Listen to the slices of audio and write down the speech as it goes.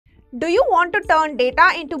Do you want to turn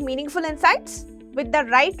data into meaningful insights? With the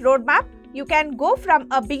right roadmap, you can go from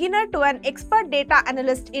a beginner to an expert data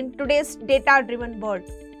analyst in today's data-driven world.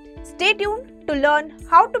 Stay tuned to learn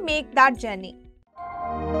how to make that journey.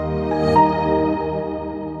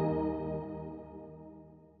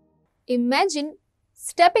 Imagine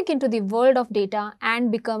stepping into the world of data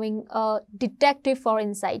and becoming a detective for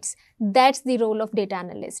insights. That's the role of data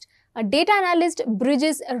analyst. A data analyst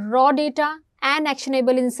bridges raw data and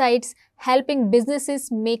actionable insights, helping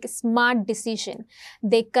businesses make smart decisions.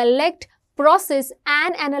 They collect, process,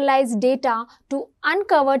 and analyze data to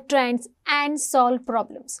uncover trends and solve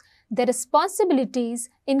problems. Their responsibilities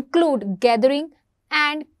include gathering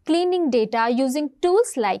and cleaning data using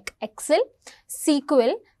tools like Excel,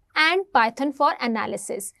 SQL, and Python for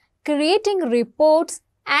analysis, creating reports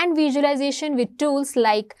and visualization with tools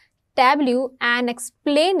like Tableau, and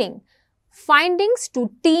explaining findings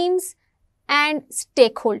to teams and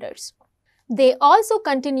stakeholders. They also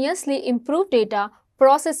continuously improve data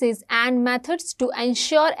processes and methods to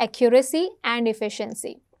ensure accuracy and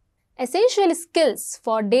efficiency. Essential skills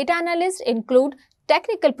for data analysts include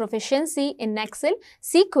technical proficiency in Excel,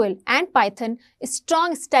 SQL, and Python,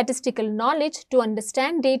 strong statistical knowledge to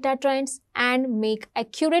understand data trends and make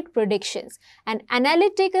accurate predictions, and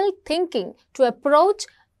analytical thinking to approach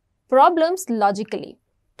problems logically.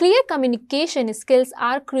 Clear communication skills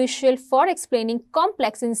are crucial for explaining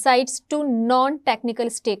complex insights to non-technical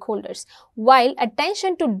stakeholders, while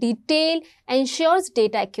attention to detail ensures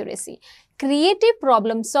data accuracy. Creative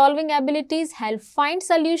problem-solving abilities help find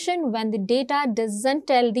solutions when the data doesn't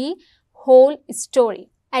tell the whole story.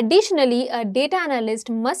 Additionally, a data analyst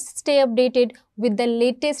must stay updated with the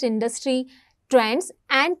latest industry trends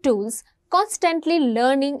and tools, constantly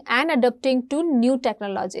learning and adapting to new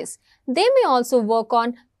technologies. They may also work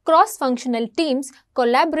on cross-functional teams,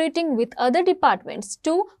 collaborating with other departments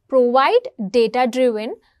to provide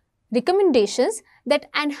data-driven recommendations that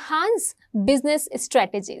enhance business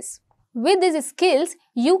strategies. With these skills,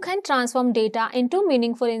 you can transform data into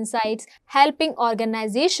meaningful insights, helping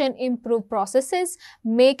organizations improve processes,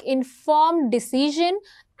 make informed decisions,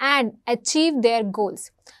 and achieve their goals.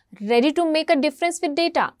 Ready to make a difference with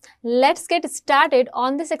data? Let's get started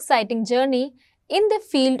on this exciting journey in the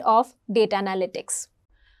field of data analytics.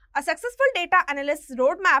 A successful data analyst's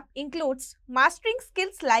roadmap includes mastering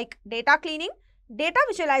skills like data cleaning, data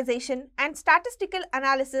visualization, and statistical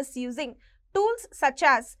analysis using tools such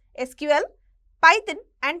as SQL, Python,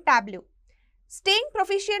 and Tableau. Staying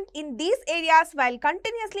proficient in these areas while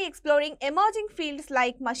continuously exploring emerging fields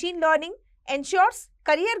like machine learning ensures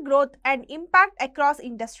career growth and impact across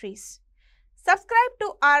industries. Subscribe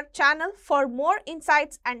to our channel for more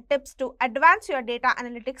insights and tips to advance your data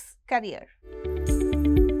analytics career.